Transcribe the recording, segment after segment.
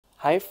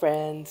Hi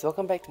friends,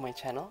 welcome back to my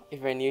channel.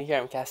 If you're new here,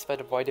 I'm Casper,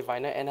 the Boy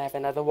Diviner, and I have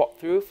another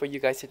walkthrough for you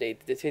guys today.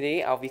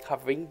 Today, I'll be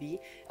covering the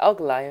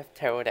Goliath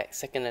Tarot Deck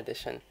 2nd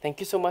edition.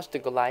 Thank you so much to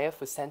Goliath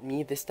who sent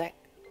me this deck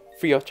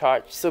free of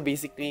charge. So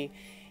basically,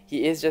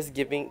 he is just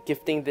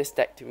gifting this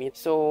deck to me.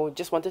 So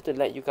just wanted to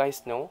let you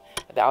guys know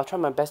that I'll try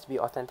my best to be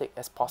authentic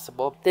as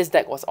possible. This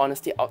deck was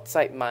honestly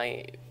outside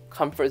my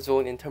comfort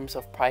zone in terms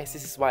of price.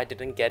 This is why I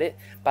didn't get it,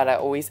 but I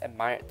always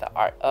admired the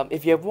art.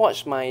 If you have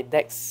watched my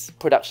deck's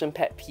production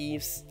pet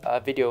peeves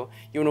video,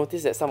 you'll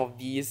notice that some of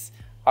these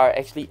are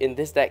actually in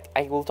this deck.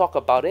 I will talk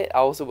about it. I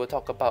also will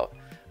talk about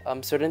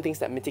certain things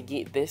that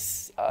mitigate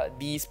these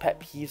pet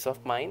peeves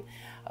of mine.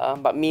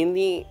 But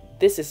mainly,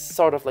 this is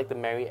sort of like the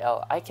Mary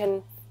L. I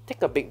can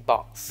take a big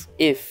box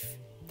if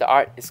the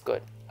art is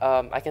good.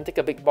 I can take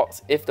a big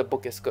box if the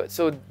book is good.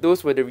 So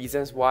those were the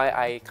reasons why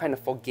I kind of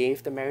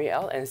forgave the Mary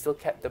L and still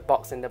kept the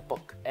box in the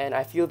book. And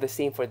I feel the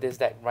same for this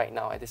deck right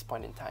now at this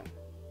point in time.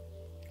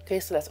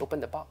 Okay, so let's open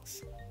the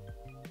box.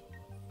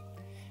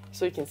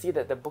 So you can see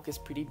that the book is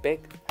pretty big.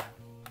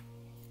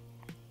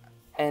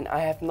 And I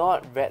have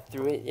not read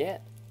through it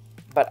yet,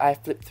 but I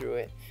flipped through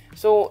it.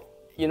 So,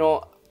 you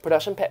know,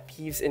 production pet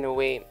peeves in a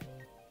way.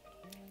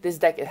 This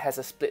deck, it has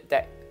a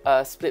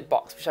split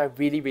box, which I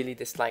really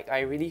dislike.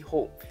 I really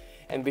hope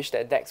and wish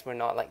that decks were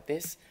not like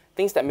this.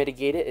 Things that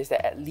mitigate it is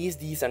that at least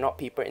these are not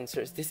paper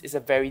inserts. This is a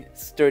very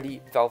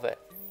sturdy velvet.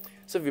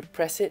 So if you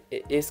press it,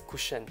 it is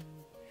cushioned.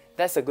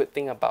 That's a good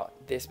thing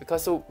about this,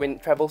 because so when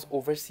it travels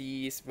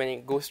overseas, when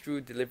it goes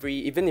through delivery,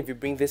 even if you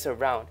bring this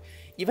around,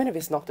 even if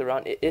it's knocked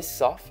around, it is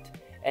soft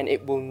and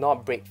it will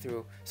not break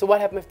through. So what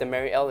happened with the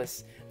Mary L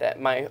is that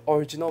my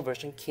original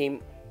version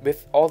came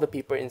with all the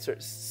paper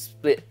inserts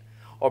split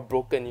or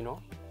broken, you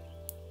know.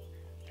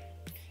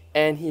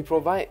 And he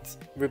provides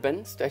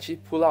ribbons to actually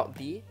pull out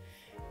the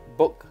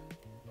book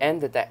and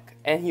the deck.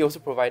 And he also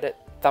provided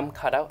thumb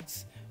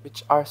cutouts,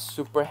 which are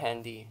super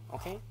handy,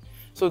 okay?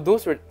 So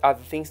those are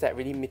the things that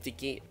really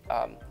mitigate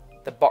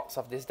the box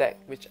of this deck,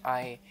 which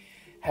I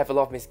have a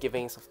lot of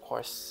misgivings, of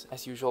course,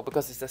 as usual,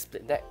 because it's a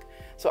split deck.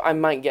 So I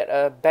might get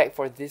a bag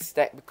for this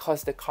deck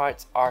because the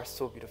cards are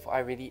so beautiful. I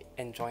really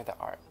enjoy the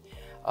art.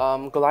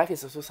 Goliath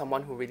is also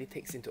someone who really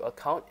takes into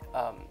account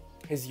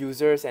his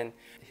users and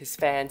his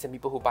fans and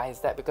people who buy his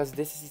deck, because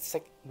this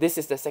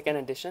is the 2nd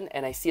edition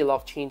and I see a lot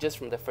of changes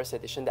from the 1st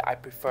edition that I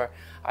prefer.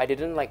 I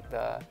didn't like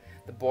the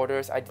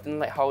borders. I didn't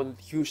like how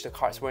huge the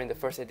cards were in the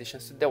 1st edition,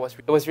 so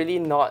it was really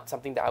not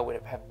something that I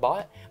would have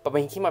bought. But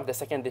when he came out with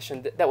the 2nd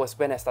edition, that was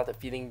when I started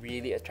feeling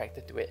really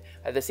attracted to it.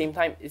 At the same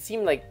time, it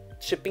seemed like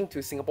shipping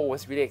to Singapore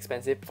was really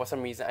expensive for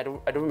some reason. I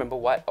don't remember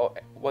what, or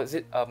was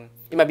it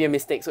it might be a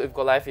mistake. So if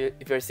Goliath,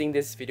 if you're seeing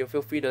this video,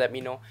 feel free to let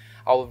me know.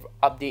 I'll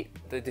update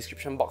the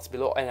description box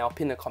below and I'll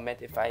pin a comment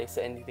if I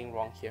said anything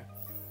wrong here.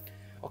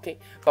 Okay,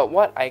 but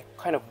what I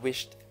kind of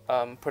wished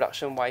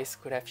production wise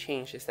could have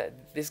changed is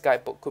that this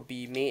guidebook could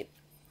be made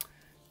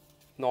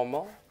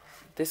normal.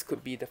 This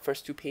could be the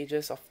first 2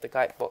 pages of the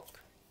guidebook,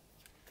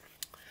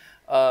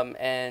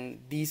 and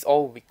these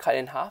all will be cut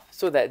in half,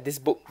 so that this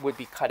book would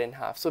be cut in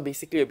half. So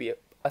basically it'll be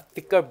a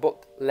thicker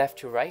book left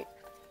to right,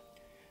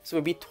 so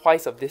it'll be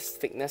twice of this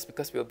thickness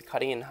because we'll be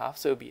cutting in half,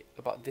 so it'll be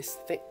about this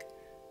thick.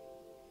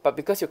 But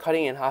because you're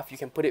cutting in half, you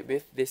can put it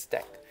with this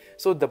deck,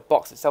 so the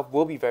box itself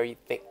will be very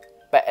thick,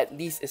 but at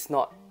least it's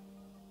not,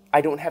 I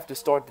don't have to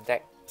store the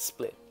deck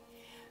split.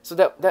 So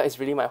that is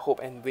really my hope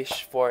and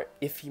wish for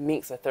if he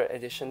makes a 3rd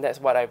edition. That's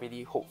what I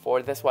really hope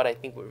for. That's what I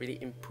think would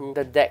really improve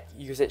the deck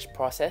usage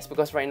process,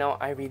 because right now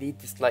I really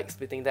dislike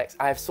splitting decks.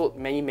 I have sold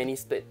many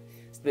split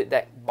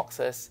deck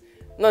boxes.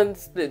 Not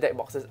split deck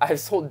boxes. I have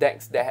sold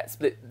decks that had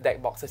split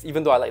deck boxes,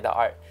 even though I like the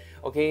art.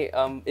 Okay,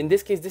 in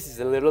this case, this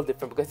is a little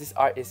different because this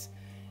art is,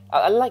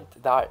 I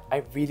liked the art.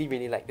 I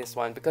really like this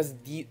one, because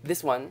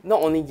this one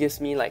not only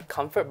gives me like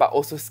comfort but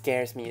also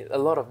scares me. A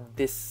lot of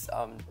this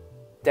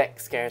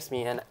deck scares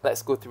me, and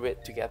let's go through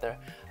it together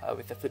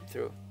with the flip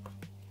through.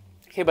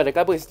 Okay, but the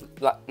guidebook is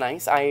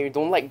nice. I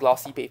don't like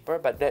glossy paper,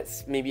 but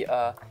that's maybe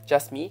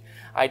just me.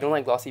 I don't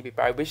like glossy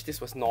paper. I wish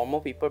this was normal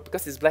paper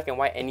because it's black and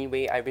white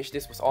anyway. I wish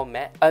this was all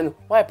matte. And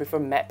why I prefer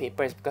matte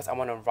paper is because I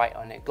want to write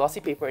on it. Glossy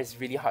paper is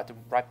really hard to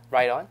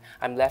write on.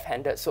 I'm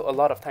left-handed, so a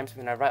lot of times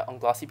when I write on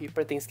glossy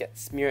paper, things get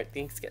smeared,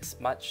 things get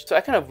smudged. So I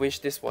kind of wish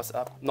this was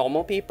a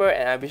normal paper,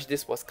 and I wish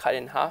this was cut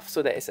in half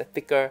so that it's a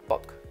thicker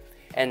book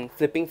and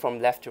flipping from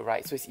left to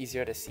right, so it's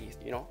easier to see,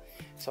 you know.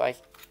 So I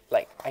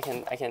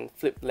can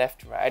flip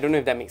left to right. I don't know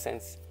if that makes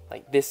sense.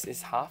 Like this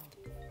is halved,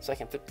 so I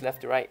can flip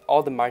left to right.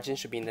 All the margins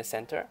should be in the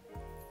center.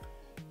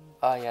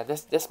 Yeah,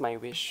 that's my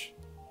wish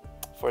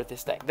for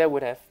this deck. That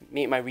would have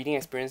made my reading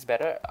experience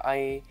better.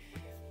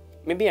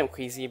 Maybe I'm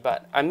crazy,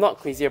 but I'm not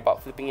crazy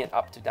about flipping it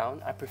up to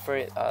down. I prefer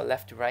it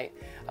left to right.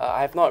 I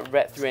have not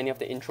read through any of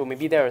the intro.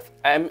 Maybe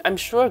I'm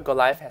sure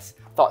Goliath has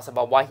thoughts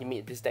about why he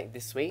made this deck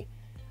this way.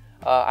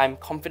 I'm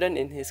confident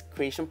in his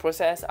creation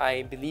process.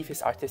 I believe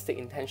his artistic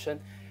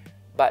intention,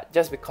 but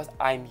just because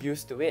I'm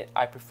used to it,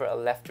 I prefer a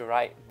left to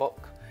right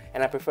book,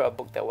 and I prefer a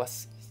book that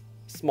was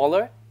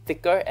smaller,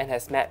 thicker, and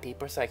has matte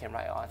paper so I can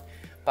write on.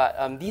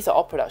 But these are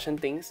all production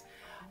things.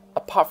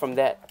 Apart from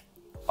that,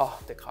 Oh,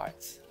 the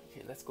cards.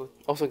 Okay, let's go.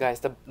 Also guys,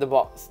 the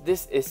box.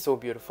 This is so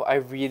beautiful. I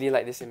really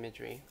like this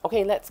imagery.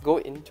 Okay, let's go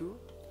into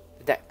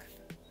the deck.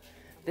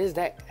 This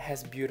deck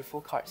has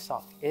beautiful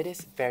cardstock. It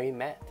is very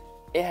matte.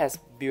 It has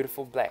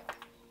beautiful black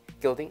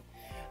gilding.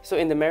 So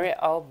in the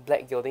Marielle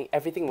black gilding,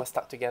 everything was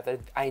stuck together.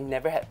 I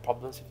never had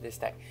problems with this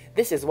deck.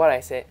 This is what I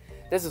said.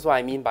 This is what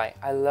I mean by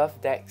I love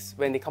decks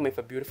when they come with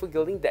a beautiful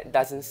gilding that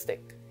doesn't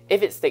stick.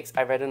 If it sticks,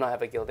 I'd rather not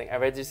have a gilding.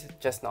 I'd rather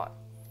just not.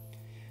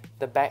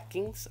 The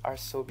backings are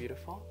so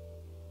beautiful.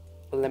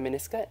 A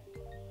lemniscate,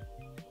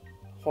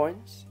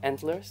 horns,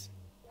 antlers,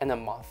 and a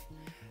moth.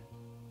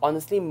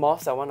 Honestly,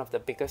 moths are one of the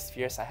biggest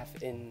fears I have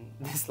in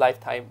this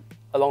lifetime,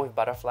 along with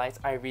butterflies.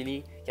 I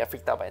really get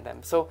freaked out by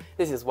them. So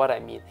this is what I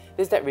mean.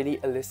 This deck really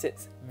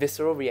elicits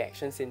visceral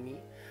reactions in me.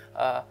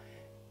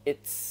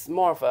 It's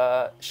more of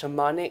a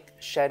shamanic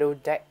shadow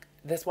deck.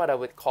 That's what I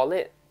would call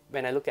it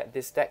when I look at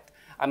this deck.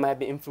 I might have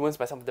been influenced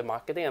by some of the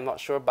marketing, I'm not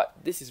sure, but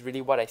this is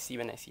really what I see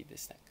when I see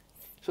this deck.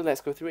 So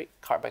let's go through it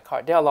card by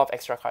card. There are a lot of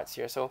extra cards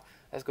here, so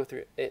let's go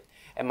through it.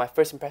 And my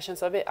first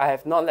impressions of it, I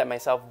have not let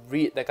myself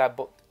read the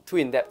guidebook too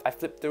in depth. I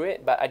flipped through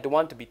it, but I don't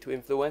want to be too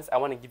influenced. I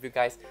want to give you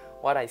guys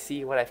what I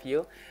see, what I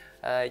feel.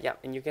 Yeah,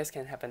 and you guys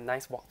can have a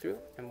nice walkthrough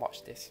and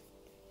watch this.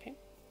 Okay.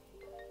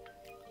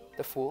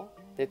 The Fool,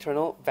 the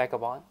Eternal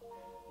Vagabond.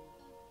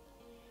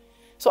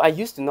 So I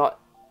used to not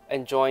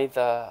enjoy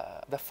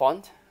the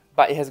font,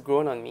 but it has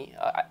grown on me.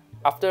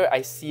 After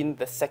I seen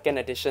the second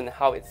edition,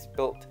 how it's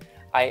built,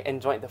 I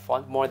enjoyed the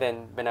font more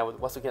than when I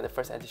was looking at the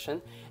first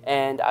edition.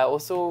 And I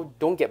also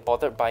don't get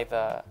bothered by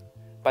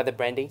the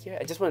branding here.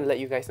 I just want to let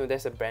you guys know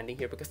there's a branding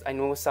here, because I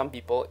know some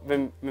people,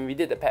 when we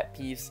did the pet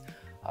peeves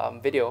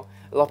video,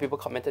 a lot of people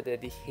commented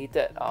that they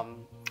hated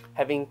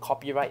having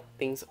copyright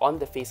things on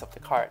the face of the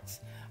cards.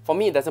 For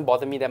me, it doesn't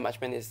bother me that much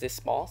when it's this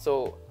small,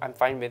 so I'm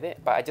fine with it.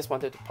 But I just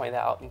wanted to point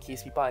that out in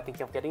case people are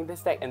thinking of getting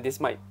this deck, and this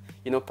might,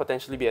 you know,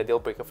 potentially be a deal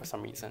breaker for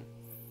some reason.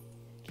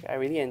 Okay, I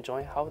really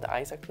enjoy how the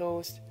eyes are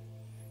closed.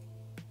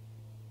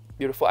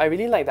 Beautiful. I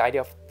really like the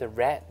idea of the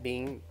rat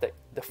being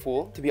the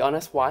fool. To be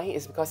honest, why?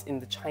 Is because in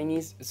the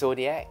Chinese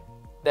zodiac,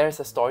 there's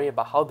a story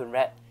about how the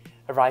rat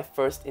arrived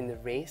first in the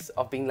race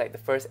of being like the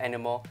first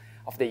animal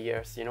of the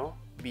years, you know?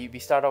 We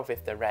start off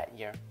with the rat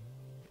year.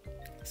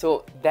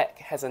 So that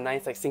has a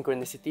nice like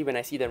synchronicity. When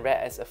I see the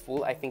rat as a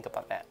fool, I think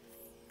about that.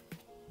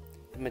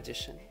 The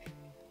Magician.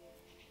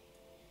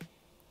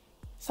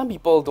 Some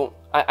people don't...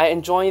 I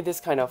enjoy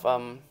this kind of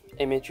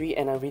imagery,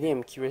 and I really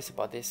am curious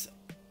about this.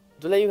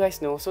 To let you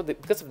guys know, so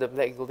because of the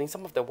black gilding,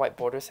 some of the white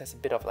borders has a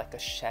bit of like a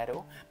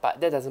shadow, but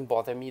that doesn't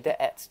bother me.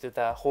 That adds to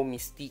the whole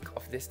mystique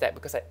of this deck,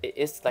 because it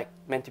is like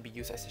meant to be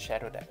used as a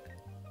shadow deck.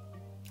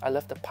 I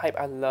love the pipe,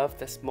 I love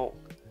the smoke.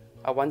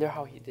 I wonder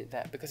how he did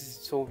that, because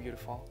it's so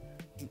beautiful.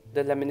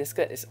 The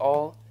lemniscate is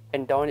all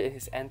endowed in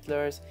his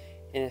antlers,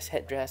 in his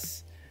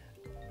headdress.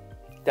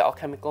 The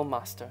alchemical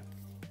master.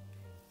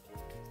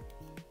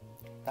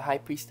 The high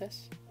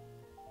priestess.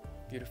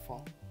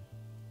 Beautiful.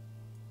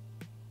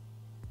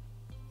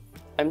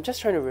 I'm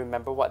just trying to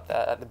remember what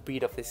the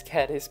breed of this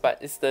cat is, but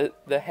it's the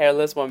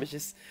hairless one, which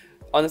is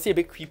honestly a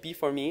bit creepy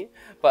for me.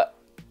 But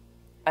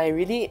I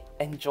really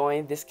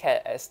enjoy this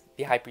cat as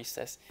the high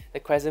priestess. The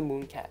crescent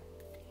moon cat.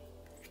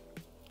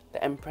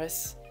 The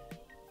empress.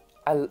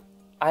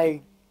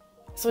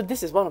 So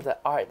this is one of the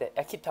art that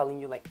I keep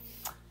telling you, like,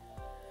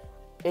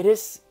 it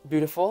is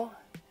beautiful.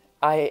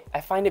 I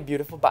find it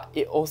beautiful, but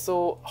it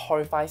also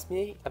horrifies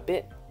me a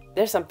bit.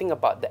 There's something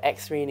about the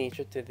X-ray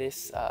nature to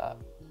this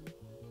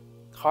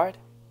card.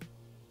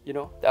 You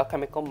know, the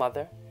alchemical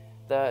mother,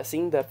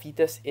 seeing the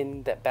fetus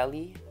in that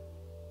belly.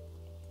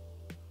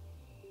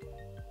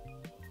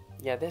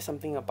 Yeah, there's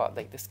something about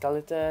like the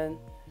skeleton.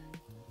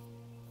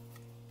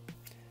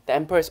 The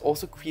emperor is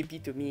also creepy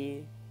to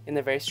me in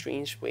a very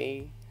strange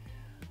way.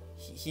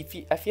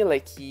 I feel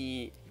like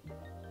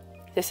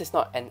this is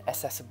not an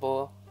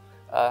accessible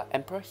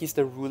emperor. He's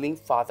the ruling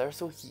father,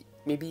 so he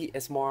maybe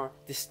is more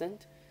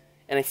distant,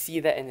 and I see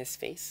that in his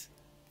face.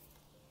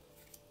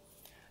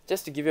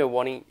 Just to give you a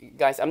warning,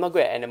 guys, I'm not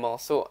good at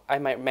animals, so I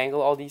might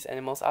mangle all these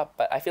animals up,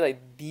 but I feel like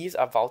these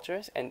are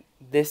vultures, and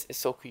this is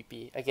so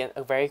creepy. Again,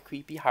 a very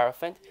creepy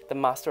Hierophant, the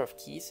master of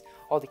keys,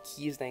 all the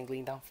keys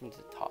dangling down from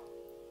the top.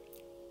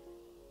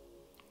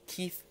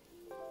 Teeth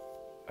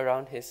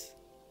around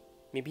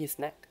maybe his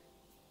neck.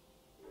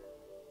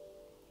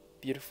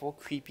 Beautiful,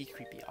 creepy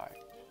art.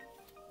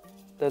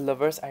 The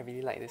lovers, I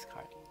really like this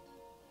card.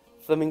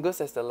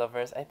 Flamingos as the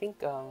lovers. I think,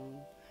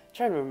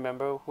 trying to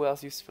remember who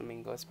else used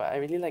flamingos, but I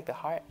really like the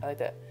heart. I like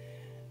that.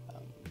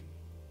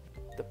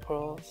 The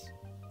pearls,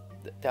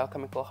 the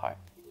alchemical heart.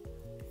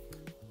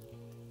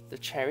 The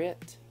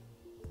chariot.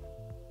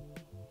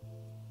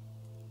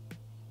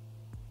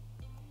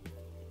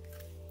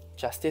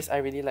 Justice, I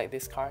really like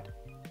this card.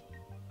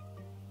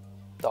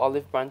 The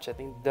olive branch, I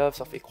think, doves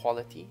of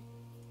equality.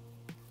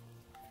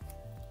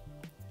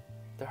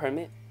 The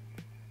hermit.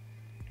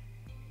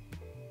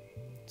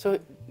 So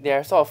they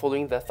are sort of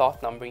following the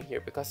Thoth numbering here,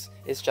 because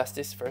it's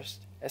justice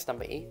first as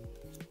number 8.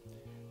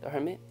 The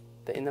hermit,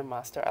 the inner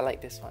master, I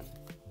like this one.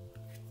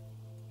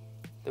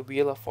 The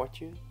wheel of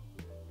fortune,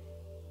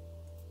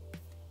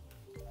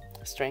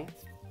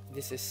 Strength.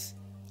 This is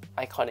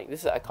iconic.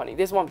 This is iconic.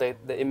 This is one of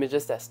the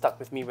images that stuck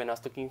with me when I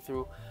was looking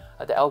through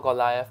the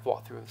Goliath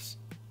walkthroughs.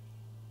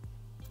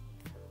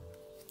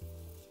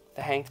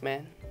 The Hanged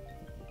Man.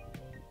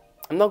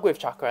 I'm not good with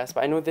chakras,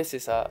 but I know this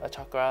is a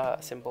chakra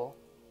symbol.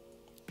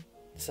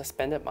 The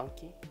Suspended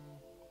Monkey.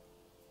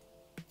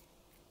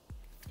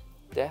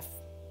 Death.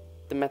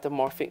 The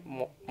Metamorphic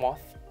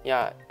Moth.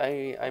 Yeah,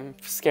 I'm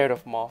scared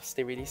of moths.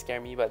 They really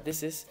scare me, but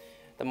this is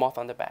the moth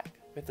on the back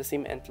with the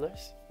same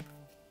antlers.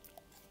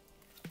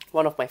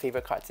 One of my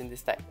favorite cards in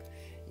this deck.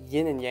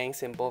 Yin and Yang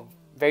symbol,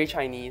 very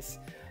Chinese.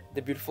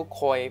 The beautiful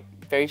koi,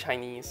 very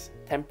Chinese.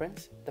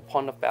 Temperance, the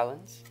Pawn of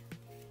Balance.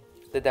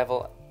 The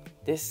Devil.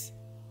 This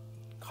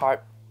card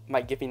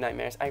might give me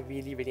nightmares. I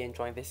really, really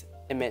enjoy this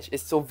image.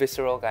 It's so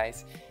visceral,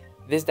 guys.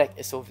 This deck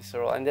is so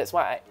visceral, and that's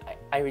why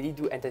I really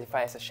do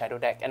identify as a shadow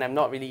deck. And I'm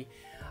not really...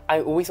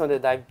 I always want to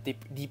dive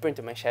deeper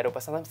into my shadow,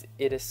 but sometimes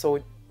it is so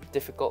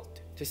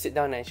difficult to sit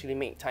down and actually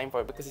make time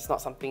for it because it's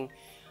not something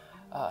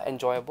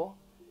enjoyable.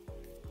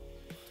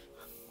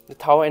 The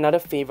Tower, another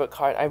favorite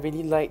card. I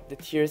really like the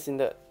tears in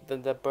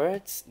the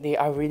birds. They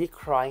are really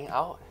crying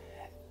out.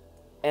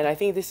 And I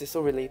think this is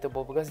so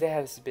relatable because there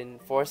has been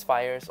forest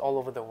fires all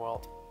over the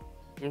world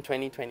in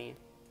 2020.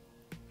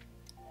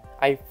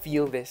 I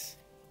feel this.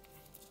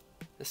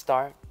 The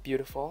Star,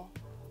 beautiful.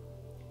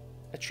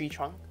 A tree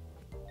trunk.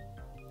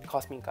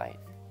 Cosmic Guide.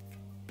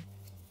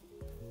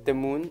 The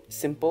Moon,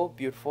 simple,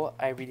 beautiful.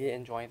 I really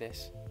enjoy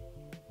this.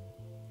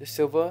 The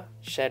Silver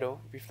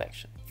Shadow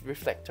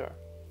Reflector.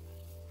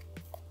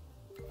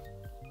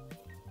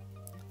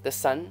 The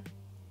Sun,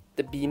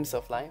 the Beams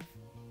of Life.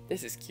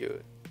 This is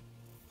cute.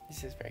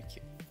 This is very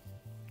cute.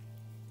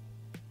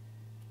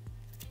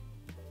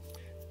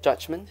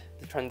 Judgment,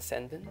 the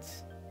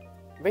Transcendence.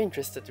 I'm very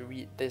interested to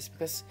read this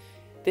because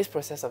this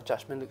process of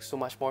judgment looks so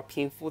much more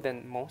painful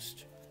than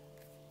most.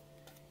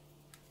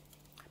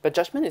 But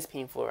judgment is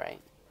painful,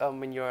 right?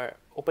 When you're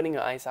opening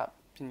your eyes up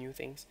to new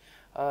things.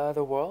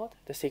 The World,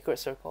 the Sacred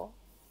Circle.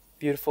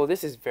 Beautiful.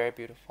 This is very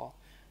beautiful.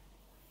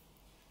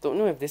 Don't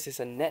know if this is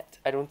a net.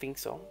 I don't think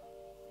so.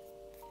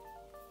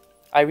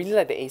 I really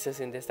like the aces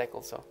in this deck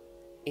also.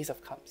 Ace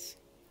of Cups.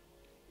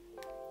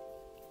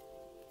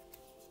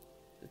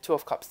 The Two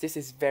of Cups. This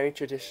is very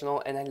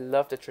traditional and I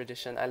love the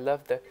tradition. I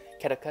love the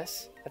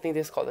catechus. I think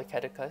this is called the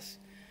catechus.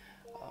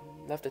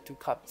 Love the Two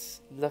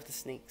Cups. Love the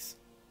snakes.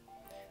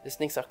 The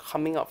snakes are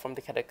coming out from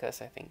the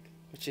catechus, I think,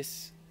 which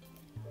is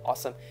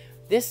awesome.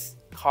 This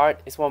card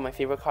is one of my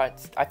favorite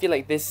cards. I feel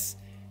like this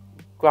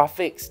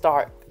graphic,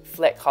 stark,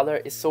 flat color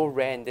is so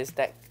rare in this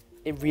deck.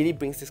 It really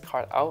brings this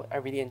card out. I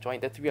really enjoy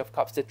it. The Three of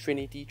Cups, the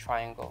Trinity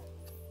Triangle.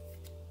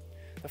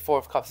 The Four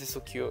of Cups is so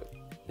cute.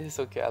 This is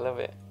so cute. I love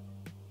it.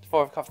 The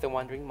Four of Cups, the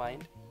Wandering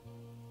Mind.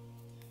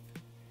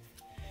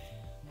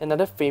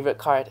 Another favorite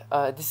card.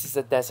 This is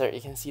the Desert. You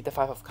can see the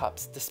Five of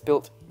Cups, the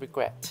Spilled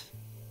Regret.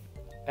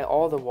 And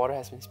all the water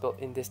has been spilled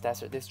in this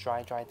desert, this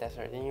dry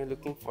desert. And you're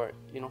looking for,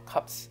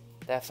 cups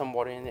that have some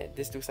water in it.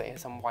 This looks like it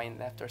has some wine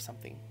left or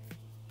something.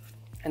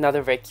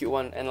 Another very cute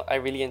one, and I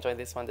really enjoy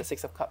this one, the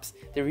Six of Cups,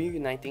 the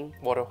Reuniting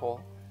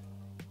Waterhole.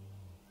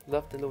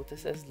 Love the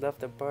lotuses, love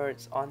the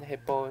birds on the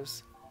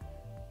hippos.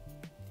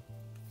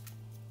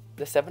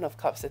 The Seven of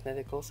Cups, the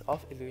Pentacles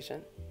of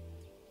Illusion.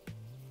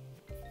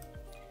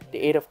 The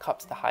Eight of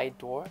Cups, the High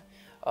Door.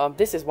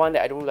 This is one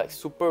that I don't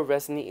super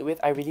resonate with.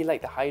 I really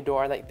like the High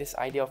Door. I like this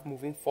idea of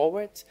moving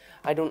forwards.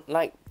 I don't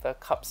like the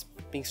cups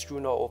being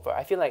strewn all over.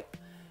 I feel like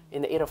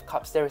in the Eight of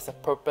Cups there is a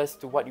purpose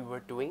to what you were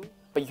doing,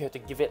 but you have to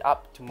give it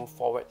up to move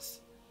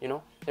forwards.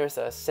 There's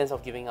a sense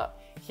of giving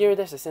up. Here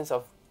there's a sense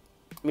of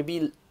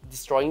maybe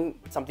destroying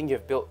something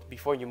you've built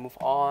before you move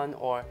on,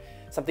 or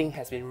something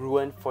has been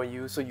ruined for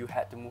you so you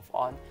had to move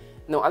on.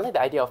 No, I like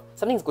the idea of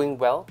something's going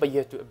well, but you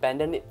have to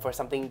abandon it for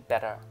something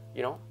better,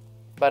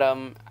 But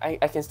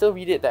I can still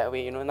read it that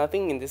way,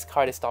 Nothing in this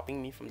card is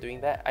stopping me from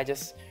doing that. I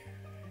just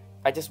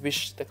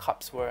wish the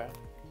cups were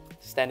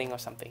standing or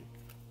something.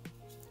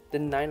 The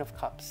Nine of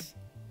Cups.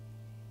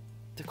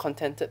 The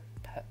Contented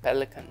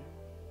Pelican.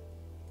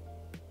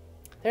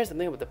 There's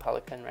something with the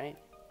pelican, right?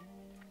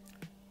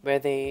 Where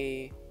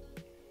they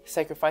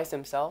sacrifice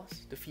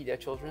themselves to feed their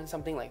children,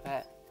 something like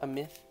that. A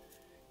myth.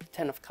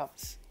 Ten of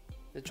Cups.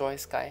 The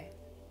Joyous Sky.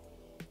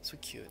 So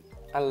cute.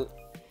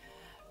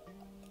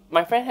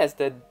 My friend has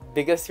the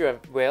biggest here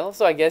of whale,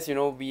 so I guess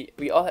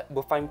we all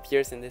will find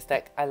peers in this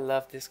deck. I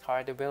love this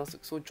card. The whales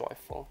look so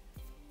joyful.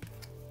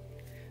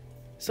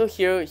 So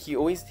here he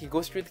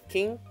goes through the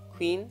King,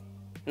 Queen,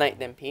 Knight,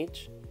 then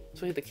Page.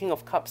 So the King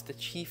of Cups, the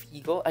Chief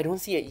Eagle. I don't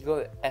see an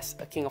eagle as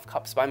a King of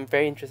Cups, but I'm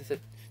very interested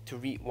to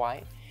read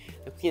why.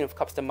 The Queen of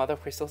Cups, the Mother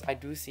of Crystals. I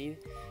do see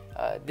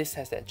this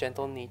has that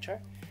gentle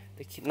nature.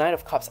 The Knight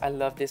of Cups. I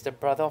love this. The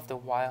Brother of the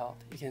Wild.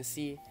 You can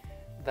see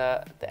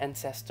the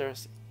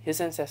ancestors. His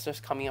ancestors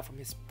coming out from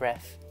his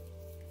breath.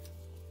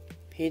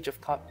 Page of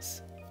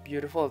Cups.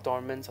 Beautiful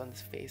adornments on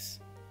his face.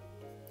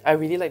 I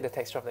really like the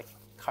texture of the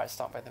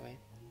cardstock, by the way.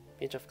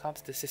 Page of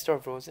Cups. The Sister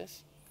of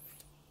Roses.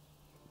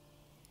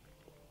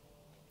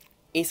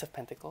 Ace of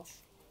Pentacles.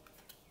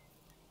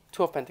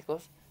 Two of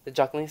Pentacles. The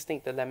juggling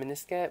snake, the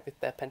lemniscate with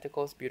the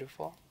pentacles,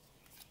 beautiful.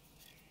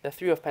 The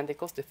Three of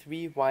Pentacles, the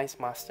three wise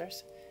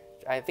masters.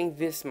 I think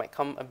this might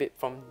come a bit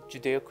from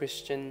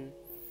Judeo-Christian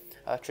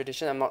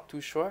tradition, I'm not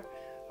too sure.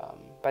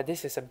 But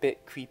this is a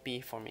bit creepy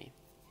for me.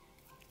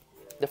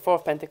 The Four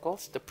of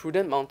Pentacles, the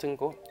prudent mountain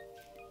goat.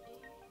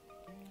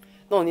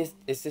 Not only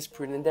is this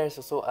prudent, there's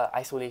also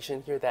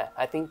isolation here that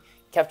I think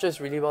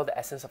captures really well the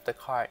essence of the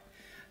card.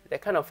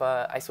 That kind of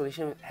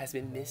isolation has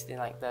been missed in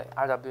like the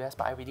RWS,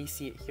 but I really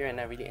see it here and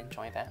I really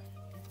enjoy that.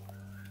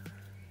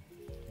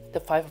 The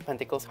Five of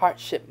Pentacles,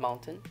 Hardship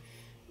Mountain.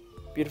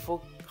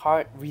 Beautiful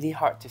card, really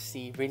hard to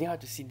see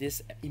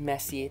this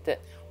emaciated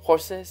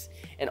horses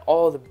and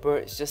all the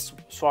birds just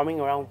swarming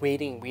around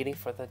waiting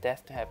for the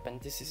death to happen.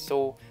 This is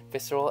so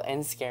visceral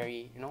and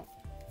scary, you know.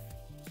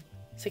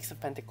 Six of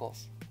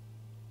Pentacles,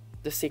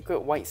 the Sacred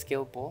White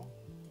Scale Bull.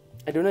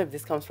 I don't know if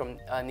this comes from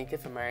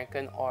Native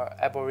American or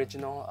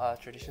Aboriginal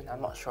tradition,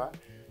 I'm not sure.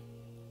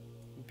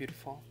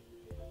 Beautiful.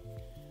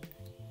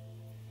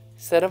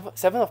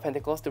 Seven of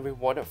Pentacles, the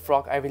Rewarded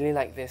Frog. I really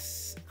like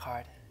this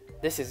card.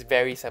 This is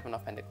very Seven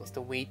of Pentacles.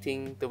 The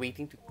waiting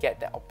to get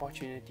that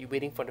opportunity,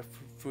 waiting for the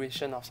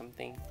fruition of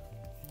something.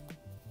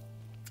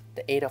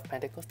 The Eight of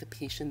Pentacles, the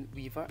Patient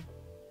Weaver.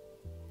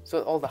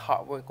 So all the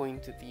hard work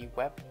going to the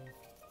web.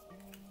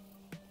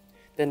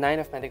 The Nine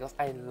of Pentacles,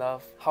 I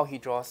love how he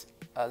draws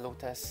a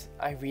lotus.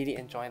 I really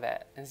enjoy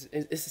that.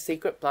 It's a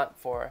sacred plant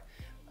for,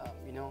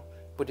 you know,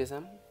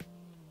 Buddhism.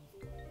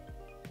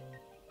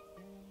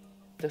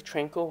 The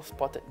Tranquil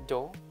Spotted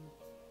Doe,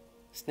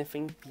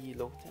 Sniffing Bee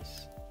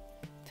Lotus.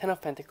 Ten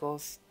of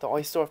Pentacles, the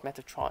Oyster of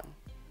Metatron.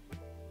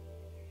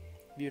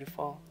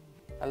 Beautiful.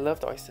 I love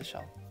the oyster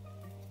shell.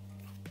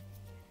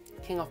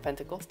 King of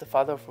Pentacles, the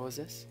Father of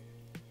Roses.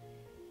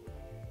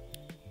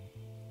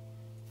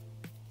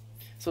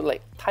 So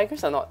like,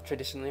 tigers are not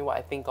traditionally what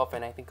I think of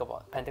when I think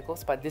about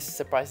Pentacles, but this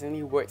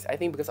surprisingly works, I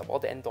think because of all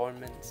the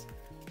adornments.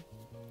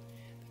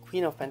 The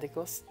Queen of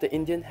Pentacles, the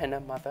Indian Henna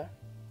Mother.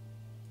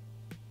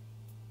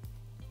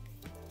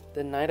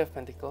 The Knight of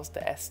Pentacles,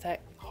 the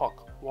Aztec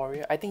Hawk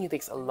Warrior. I think it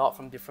takes a lot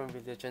from different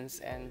religions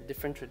and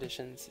different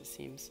traditions, it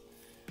seems.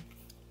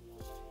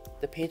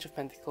 The Page of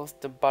Pentacles,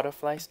 the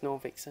Butterfly Snow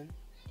Vixen.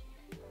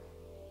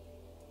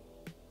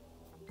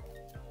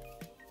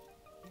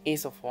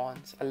 Ace of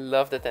Wands. I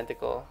love the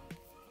tentacle.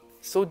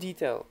 So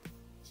detailed.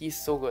 He's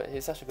so good.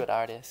 He's such a good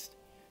artist.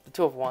 The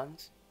Two of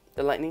Wands,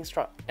 the Lightning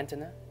Struck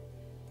Antenna.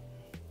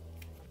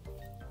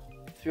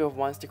 Three of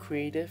Wands, the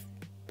Creative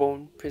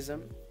Bone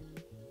Prism.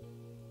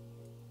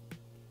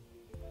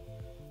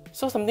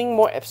 So something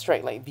more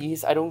abstract like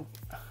these, I don't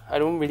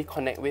really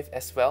connect with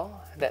as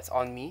well. That's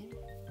on me.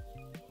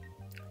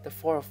 The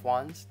Four of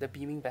Wands, the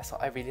Beaming Vessel.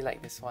 I really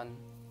like this one.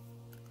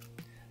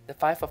 The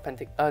Five of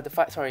Pentacles.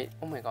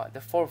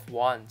 The Four of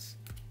Wands.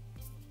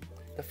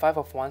 The Five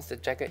of Wands, the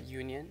Jagged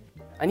Union.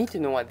 I need to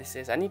know what this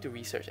is. I need to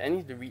research. I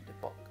need to read the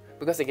book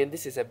because again,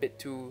 this is a bit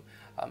too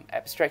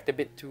abstract, a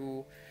bit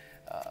too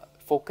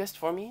focused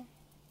for me.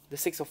 The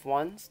Six of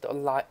Wands,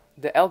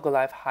 the El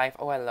Goliath Hive.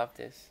 Oh, I love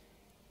this.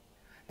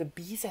 The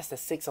Beast as the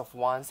Six of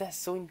Wands, that's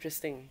so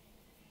interesting.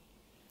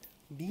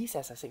 Beast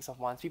as a Six of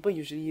Wands. People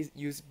usually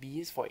use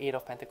bees for Eight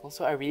of Pentacles,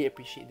 so I really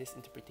appreciate this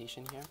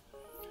interpretation here.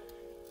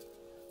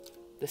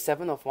 The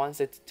Seven of Wands,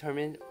 the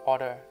Determined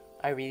Order.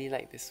 I really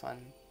like this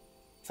one.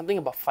 Something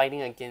about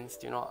fighting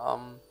against, you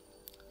know,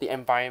 the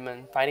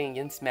environment, fighting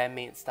against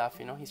man-made stuff,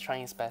 you know, he's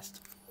trying his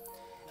best.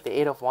 The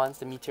Eight of Wands,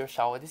 the Meteor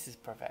Shower. This is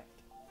perfect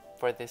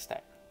for this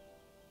deck.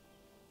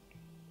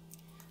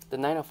 The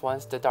Nine of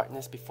Wands, the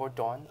Darkness Before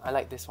Dawn. I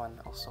like this one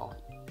also.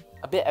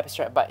 A bit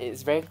abstract, but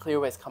it's very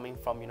clear where it's coming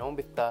from, you know,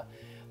 with the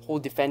whole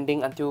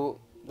defending until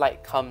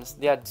light comes.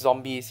 There are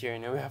zombies here, you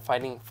know, we're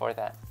fighting for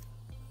that.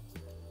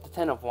 The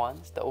Ten of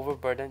Wands, the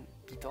Overburdened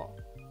Beetle.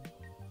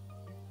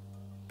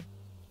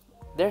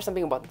 There's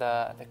something about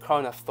the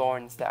Crown of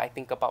Thorns that I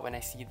think about when I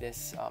see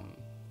this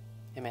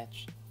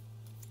image.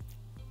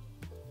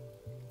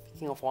 The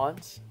King of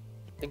Wands,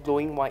 the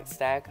Glowing White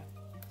Stag.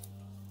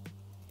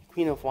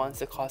 Queen of Wands,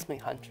 the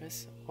Cosmic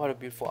Huntress. What a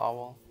beautiful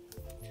owl.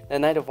 The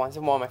Knight of Wands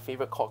is one of my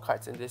favorite court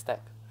cards in this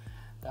deck.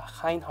 The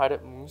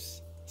Kind-Hearted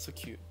Moose. So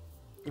cute.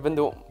 Even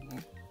though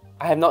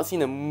I have not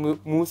seen a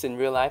moose in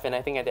real life and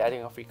I think I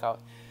think I'll freak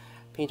out.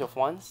 Page of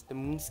Wands, the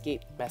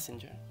Moonscape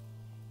Messenger.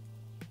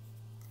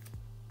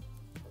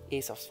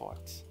 Ace of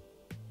Swords.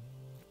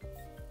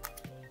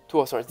 Two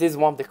of Swords. This is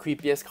one of the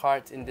creepiest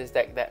cards in this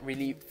deck that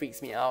really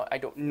freaks me out. I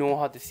don't know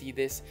how to see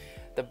this.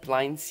 The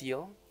Blind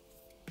Seal.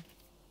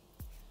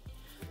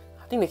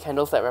 I think the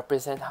candles that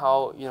represent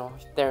how, you know,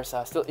 there's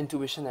still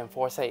intuition and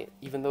foresight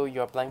even though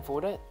you're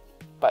blindfolded,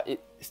 but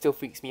it still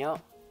freaks me out.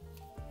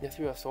 The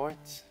Three of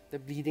Swords, the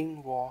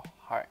Bleeding Raw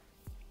Heart.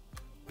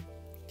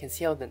 You can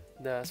see how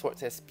the sword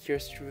has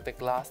pierced through the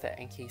glass that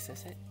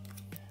encases it.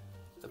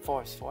 The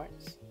Four of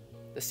Swords,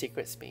 the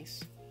Sacred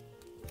Space.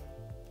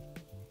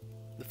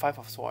 The Five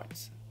of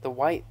Swords, the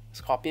White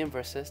Scorpion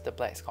versus the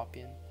Black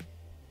Scorpion.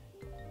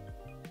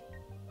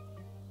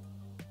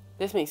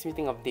 This makes me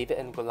think of David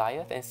and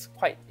Goliath, and it's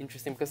quite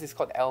interesting because it's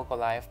called El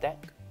Goliath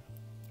deck,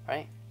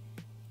 right?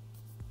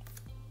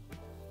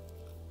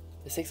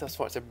 Six of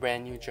Swords, a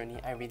brand new journey.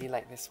 I really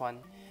like this one.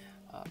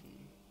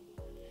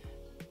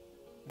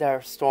 There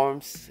are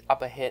storms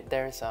up ahead.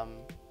 There's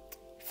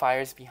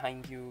fires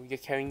behind you. You're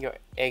carrying your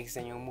eggs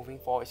and you're moving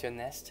forward to your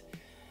nest.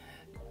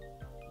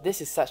 This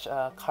is such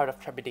a card of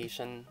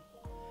trepidation.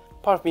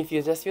 Part of me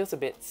just feels a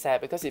bit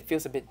sad because it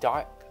feels a bit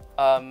dark.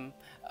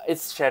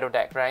 It's shadow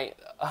deck, right?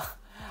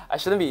 I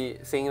shouldn't be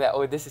saying that,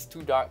 oh, this is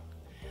too dark.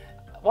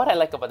 What I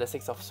like about the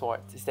Six of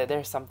Swords is that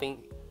there's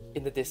something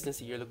in the distance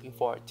that you're looking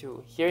forward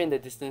to. Here in the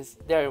distance,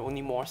 there are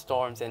only more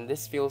storms, and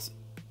this feels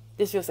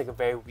like a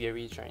very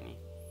weary journey.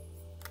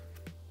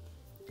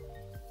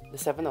 The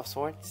Seven of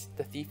Swords,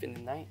 the Thief in the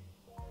Night.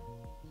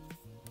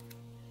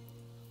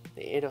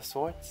 The Eight of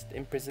Swords, the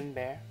Imprisoned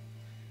Bear.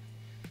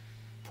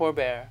 Poor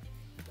bear.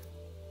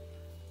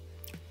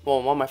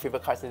 Well, one of my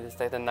favorite cards in this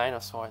deck, the Nine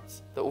of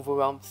Swords. The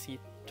Overwhelmed Sea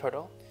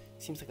Turtle.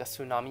 Seems like a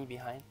tsunami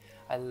behind.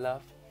 I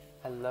love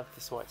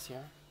the swords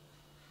here.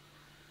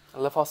 I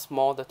love how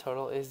small the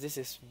turtle is. This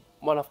is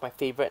one of my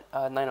favorite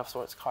Nine of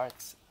Swords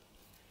cards.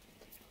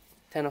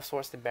 Ten of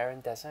Swords, the Barren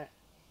Desert.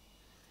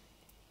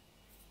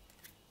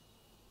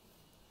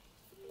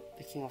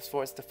 The King of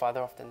Swords, the Father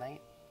of the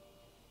Night.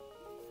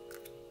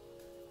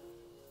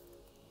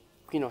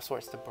 Queen of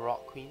Swords, the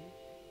Baroque Queen.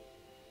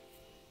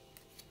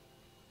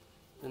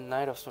 The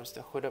Knight of Swords,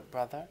 the Hooded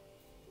Brother.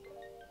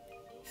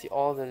 See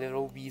all the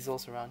little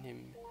weasels around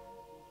him.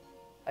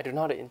 I don't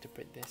know how to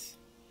interpret this.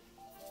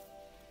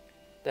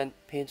 Then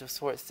Page of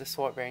Swords, the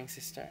Sword-Bearing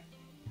Sister.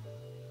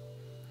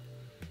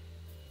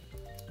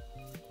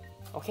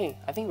 Okay,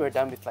 I think we're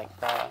done with like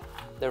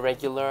the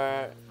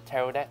regular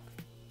tarot deck,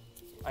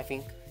 I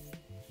think.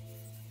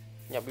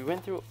 Yeah, we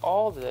went through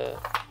all the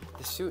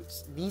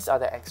suits. These are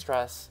the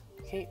extras.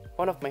 Okay,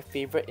 one of my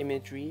favorite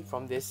imagery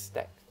from this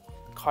deck.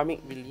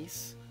 Karmic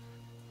Release.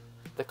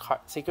 The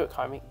Sacred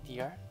Karmic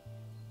Deer.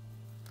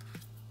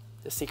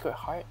 The Sacred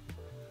Heart.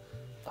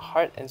 The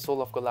Heart and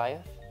Soul of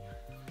Goliath.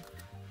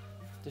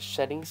 The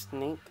Shedding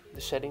Snake.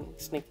 The Shedding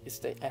Snake is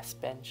the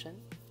expansion.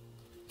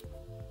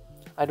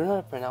 I don't know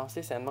how to pronounce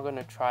this, and I'm not going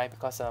to try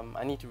because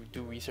I need to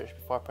do research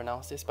before I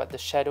pronounce this, but the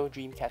Shadow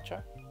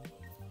Dreamcatcher.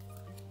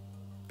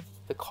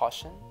 The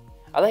Caution.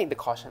 I like the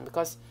Caution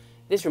because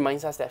this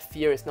reminds us that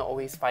fear is not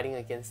always fighting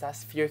against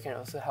us. Fear can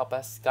also help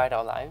us guide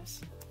our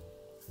lives.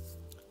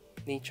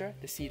 Nature,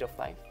 the Seed of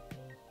Life.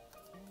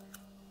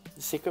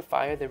 The Sacred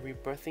Fire, the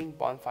Rebirthing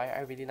Bonfire.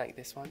 I really like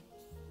this one.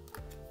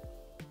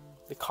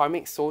 The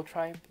Karmic Soul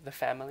Tribe, the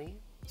Family.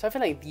 So I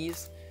feel like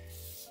these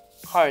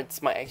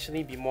cards might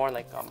actually be more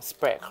like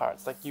spread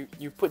cards. Like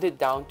you put it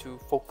down to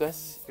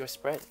focus your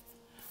spread.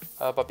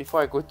 But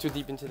before I go too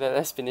deep into that,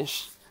 let's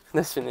finish.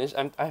 Let's finish.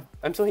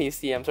 I'm so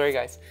hasty. I'm sorry,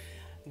 guys.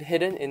 The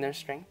Hidden Inner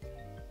Strength.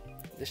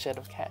 The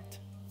Shadow Cat.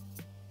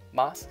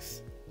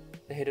 Masks.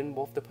 The Hidden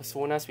Wolf. The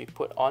personas we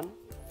put on.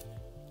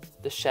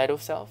 The Shadow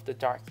Self. The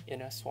Dark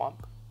Inner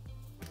Swamp.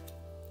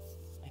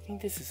 I think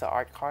this is an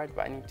art card,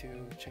 but I need to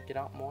check it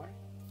out more.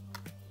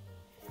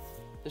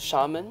 The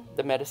Shaman.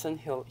 The Medicine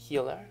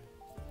Healer.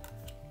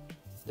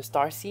 The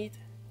Starseed.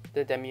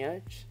 The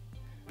Demiurge.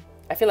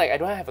 I feel like I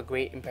don't have a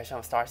great impression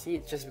of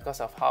Starseed just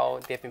because of how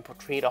they've been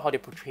portrayed or how they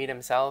portray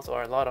themselves,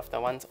 or a lot of the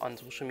ones on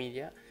social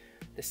media.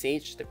 The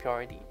Sage, the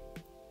Purity.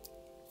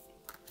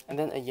 And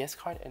then a Yes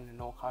card and a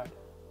No card.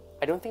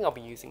 I don't think I'll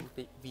be using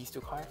these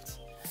two cards.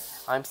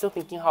 I'm still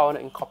thinking how I want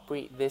to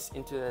incorporate this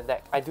into the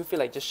deck. I do feel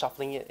like just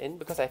shuffling it in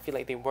because I feel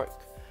like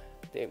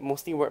they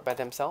mostly work by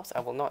themselves.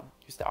 I will not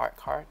use the art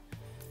card.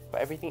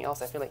 But everything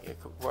else I feel like it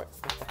could work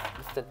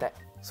with the deck.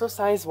 So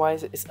size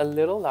wise, it's a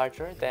little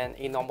larger than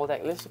a normal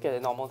deck. Let's look at a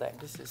normal deck.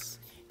 This is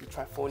the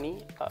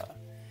Trifoni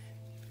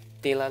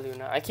de la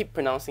Luna. I keep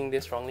pronouncing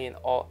this wrongly in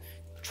all.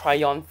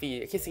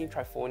 Triumphi. I keep saying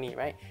Trifoni,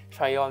 right?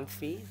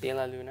 Triumphi de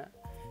la Luna.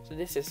 So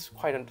this is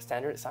quite on the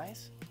standard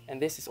size, and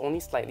this is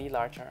only slightly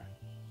larger.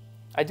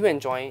 I do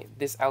enjoy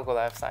this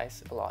Goliath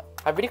size a lot.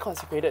 I've already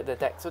consecrated the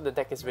deck, so the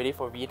deck is ready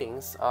for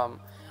readings. I'm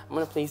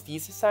going to place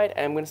these aside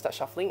and I'm going to start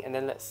shuffling, and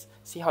then let's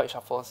see how it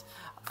shuffles.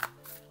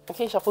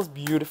 Okay, it shuffles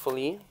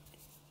beautifully.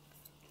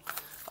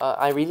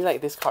 I really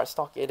like this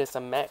cardstock. It is a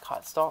matte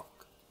cardstock.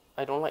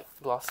 I don't like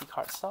glossy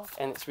cardstock,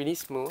 and it's really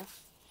smooth.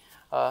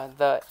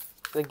 The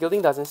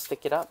gilding doesn't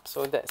stick it up,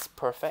 so that's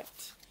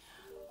perfect.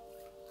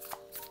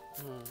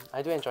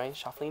 I do enjoy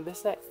shuffling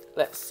this deck.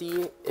 Let's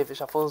see if it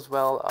shuffles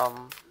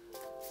well.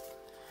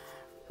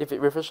 If it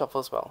reverse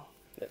shuffles well.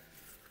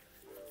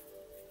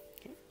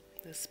 Okay,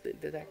 let's split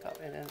the deck up,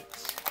 and then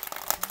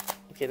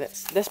okay,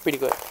 that's pretty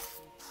good.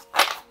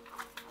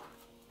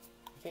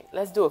 Okay,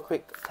 let's do a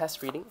quick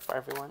test reading for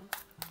everyone.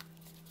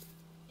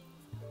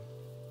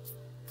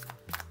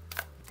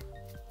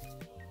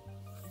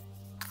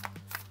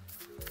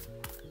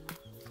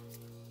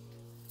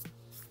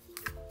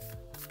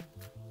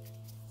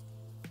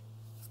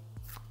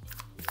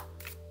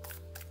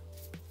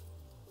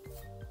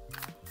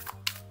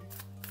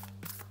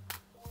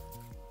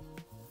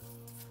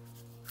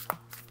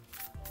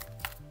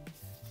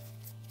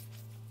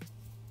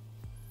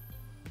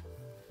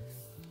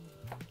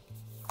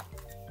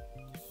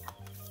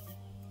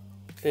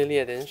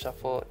 Clearly I didn't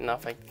shuffle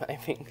enough, I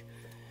think.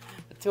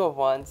 Two of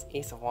Wands,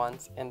 Ace of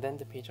Wands, and then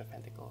the Page of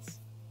Pentacles.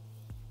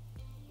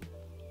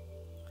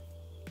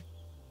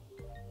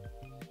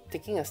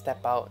 Taking a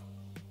step out,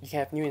 you can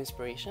have new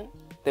inspiration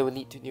that will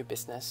lead to new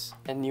business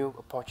and new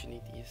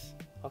opportunities,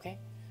 okay?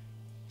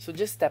 So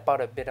just step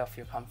out a bit of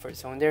your comfort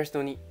zone. There's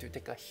no need to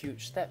take a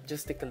huge step.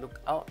 Just take a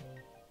look out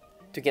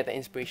to get the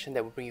inspiration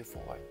that will bring you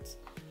forwards.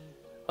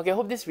 Okay, I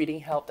hope this reading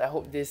helped. I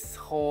hope this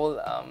whole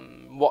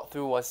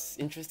walkthrough was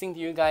interesting to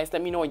you guys.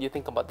 Let me know what you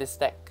think about this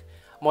deck.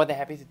 More than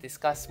happy to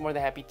discuss, more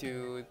than happy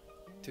to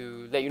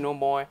let you know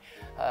more.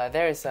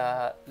 There is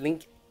a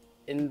link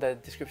in the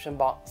description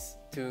box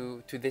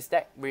to this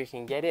deck where you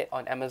can get it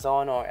on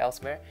Amazon or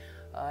elsewhere.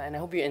 And I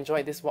hope you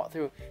enjoyed this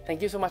walkthrough.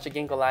 Thank you so much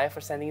again, Goliath,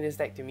 for sending this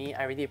deck to me.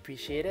 I really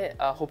appreciate it.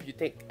 I hope you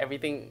take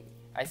everything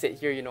I said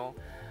here, you know,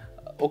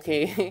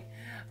 okay.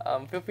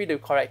 Feel free to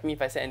correct me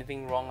if I said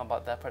anything wrong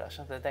about the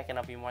production of the deck, and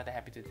I'll be more than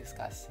happy to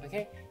discuss.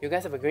 Okay? You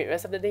guys have a great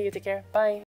rest of the day. You take care. Bye!